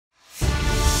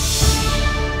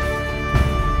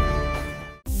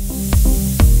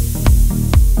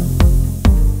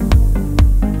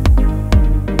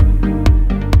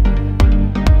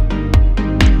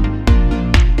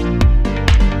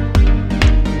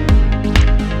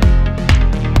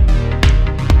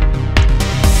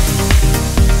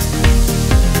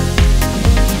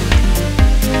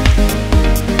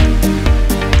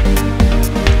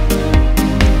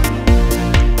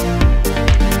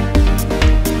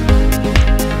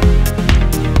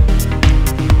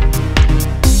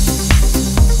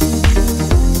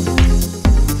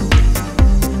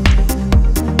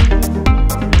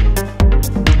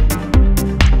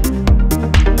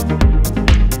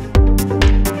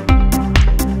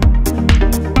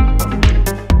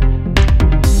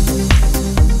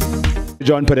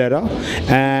John Pereira,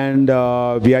 and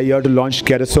we are here to launch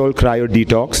Kerasoul Cryo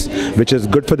Detox, which is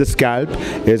good for the scalp,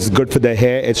 it's good for the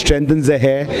hair, it strengthens the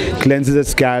hair, cleanses the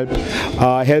scalp,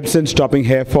 helps in stopping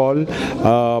hair fall,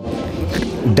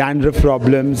 dandruff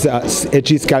problems,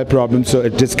 itchy scalp problems. So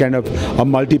it is kind of a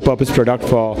multi-purpose product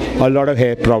for a lot of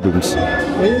hair problems.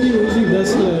 Why are you using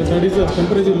this? That is a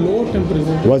temperature, low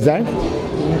temperature. What's that?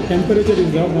 Temperature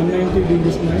is 190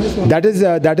 degrees minus 1. That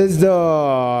is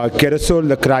the Kerasoul,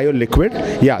 the cryo liquid.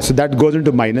 Yeah, so that goes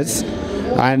into minus.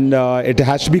 And it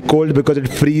has to be cold because it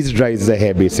freeze dries the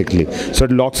hair basically. So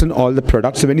it locks in all the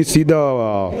products. So when you see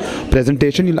the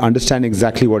presentation, you'll understand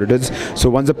exactly what it is. So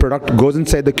once the product goes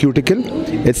inside the cuticle,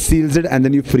 it seals it and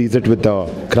then you freeze it with the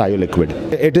cryo liquid.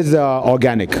 It is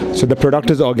organic. So the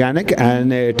product is organic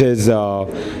and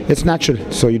it's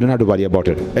natural. So you don't have to worry about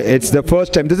it. It's the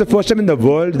first time. This is the first time in the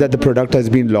world that the product has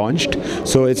been launched.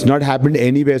 So it's not happened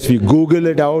anywhere. So if you Google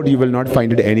it out, you will not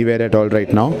find it anywhere at all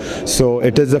right now. So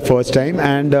it is the first time.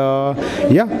 And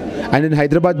yeah, and in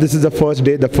Hyderabad this is the first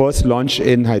day, the first launch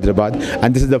in Hyderabad,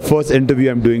 and this is the first interview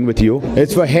I'm doing with you.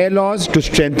 It's for hair loss, to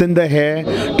strengthen the hair,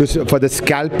 for the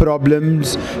scalp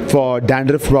problems, for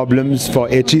dandruff problems, for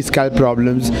itchy scalp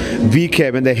problems, weak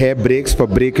hair when the hair breaks, for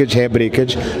breakage, hair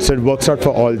breakage. So it works out for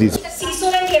all these.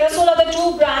 Kerasoul and Kerasoul are the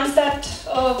two brands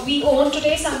that we own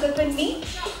today, Sankalp and me.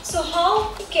 So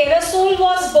how Kerasoul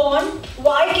was born,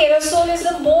 why Kerasoul is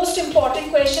the most important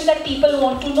question that people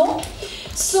want to know.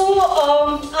 So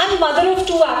I'm mother of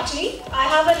two actually. I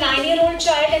have a 9-year-old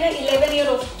child and an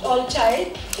 11-year-old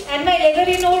child. And my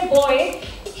 11-year-old boy,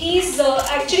 he's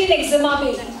actually an eczema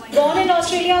patient. Born in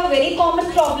Australia, a very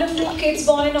common problem to kids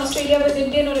born in Australia with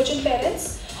Indian origin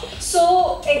parents.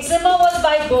 So eczema was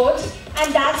by birth,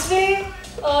 and that's where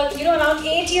around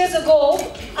 8 years ago,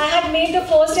 I had made the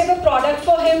first ever product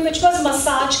for him, which was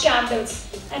massage candles.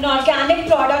 An organic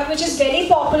product which is very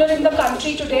popular in the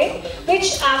country today,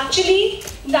 which actually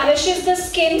nourishes the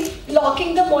skin,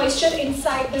 locking the moisture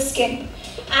inside the skin.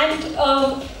 And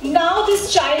now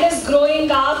this child is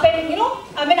growing up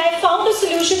and I found a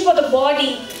solution for the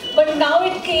body, but now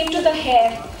it came to the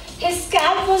hair. His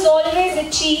scalp was always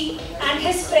itchy and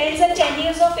his friends at 10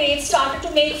 years of age started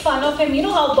to make fun of him. You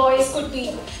know how boys could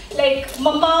be. Like,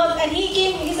 Mama, and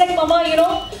he's like, Mama,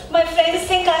 my friends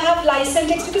think I have lice and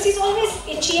ticks because he's always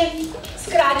itchy and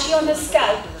scratchy on his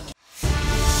scalp.